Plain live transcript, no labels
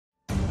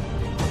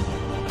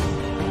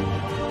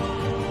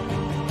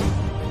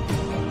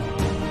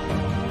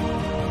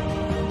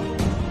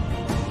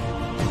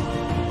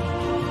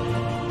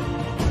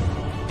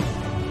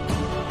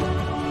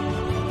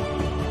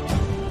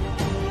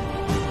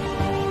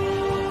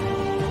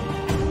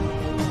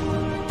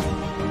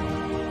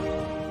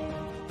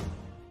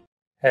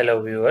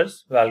Hello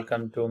viewers,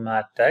 welcome to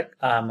Math Tech.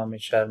 I am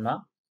Amit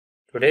Sharma.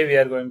 Today we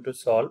are going to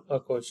solve a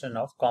question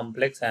of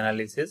complex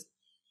analysis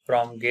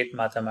from GATE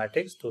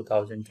Mathematics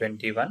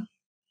 2021.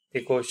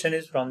 The question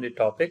is from the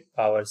topic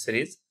power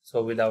series.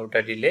 So without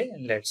a delay,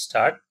 let's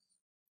start.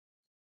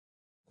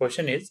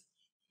 Question is,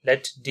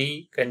 let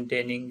D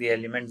containing the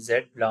element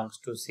Z belongs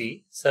to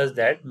C such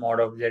that mod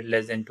of Z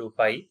less than 2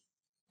 pi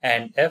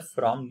and f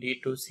from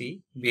D to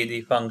C be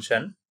the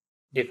function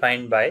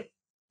defined by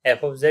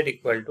f of z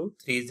equal to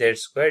 3z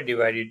square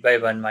divided by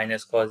 1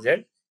 minus cos z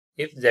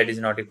if z is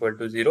not equal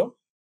to 0,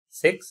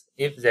 6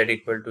 if z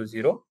equal to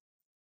 0.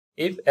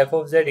 If f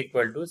of z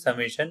equal to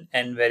summation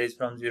n varies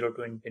from 0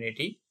 to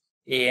infinity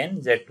a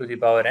n z to the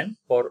power n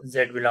for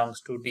z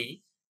belongs to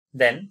D,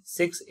 then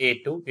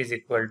 6a2 is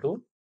equal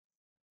to,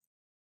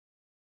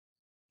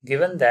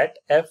 given that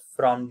f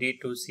from D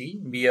to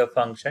C be a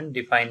function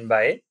defined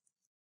by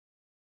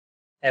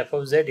f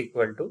of z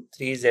equal to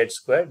 3z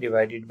square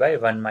divided by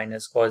 1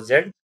 minus cos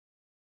z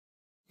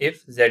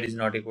if z is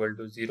not equal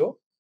to 0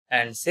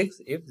 and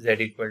 6 if z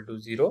equal to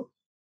 0.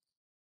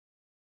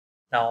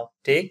 Now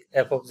take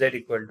f of z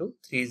equal to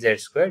 3z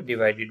square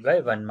divided by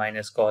 1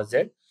 minus cos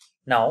z.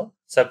 Now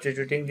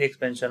substituting the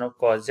expansion of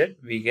cos z,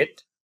 we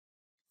get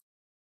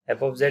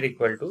f of z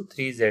equal to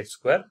 3z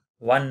square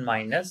 1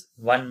 minus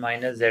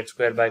z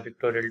square by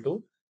factorial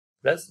 2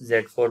 plus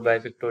z4 by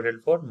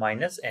factorial 4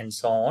 minus and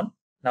so on.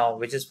 Now,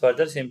 which is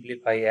further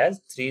simplified as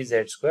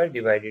 3z square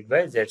divided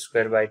by z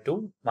square by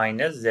 2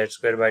 minus z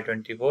square by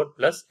 24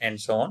 plus and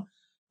so on.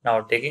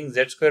 Now, taking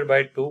z square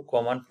by 2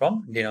 common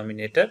from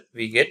denominator,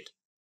 we get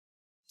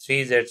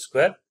 3z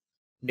square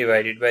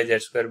divided by z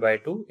square by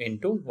 2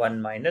 into 1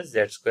 minus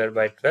z square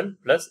by 12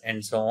 plus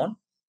and so on.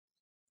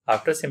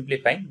 After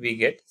simplifying, we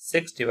get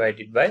 6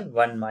 divided by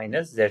 1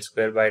 minus z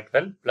square by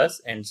 12 plus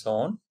and so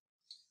on,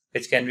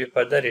 which can be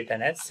further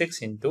written as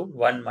 6 into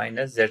 1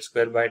 minus z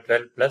square by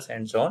 12 plus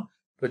and so on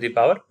to the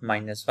power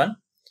minus 1,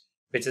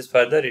 which is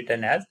further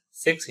written as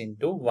 6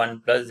 into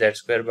 1 plus z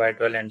square by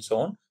 12 and so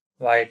on.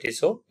 Why it is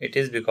so? It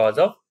is because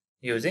of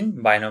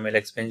using binomial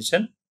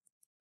expansion,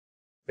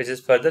 which is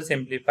further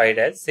simplified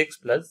as 6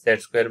 plus z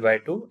square by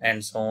 2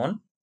 and so on.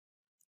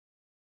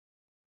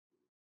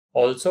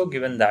 Also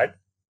given that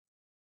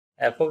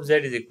f of z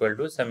is equal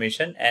to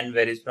summation n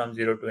varies from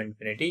 0 to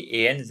infinity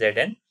a n z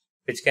n,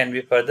 which can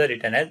be further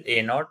written as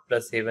a0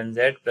 plus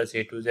a1z plus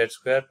a2z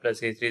square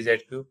plus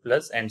a3z cube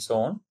plus and so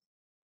on.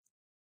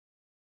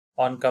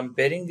 On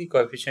comparing the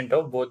coefficient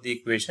of both the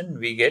equation,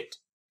 we get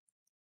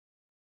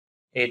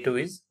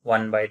a2 is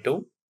 1 by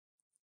 2.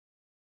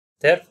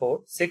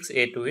 Therefore,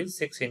 6a2 is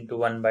 6 into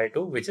 1 by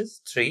 2, which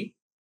is 3.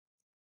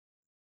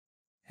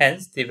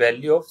 Hence, the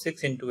value of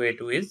 6 into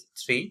a2 is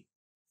 3.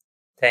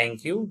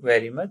 Thank you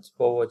very much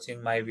for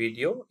watching my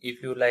video.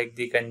 If you like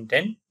the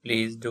content,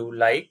 please do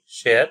like,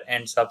 share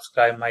and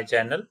subscribe my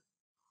channel.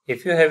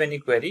 If you have any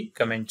query,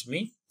 comment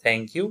me.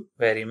 Thank you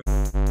very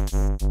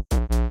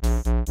much.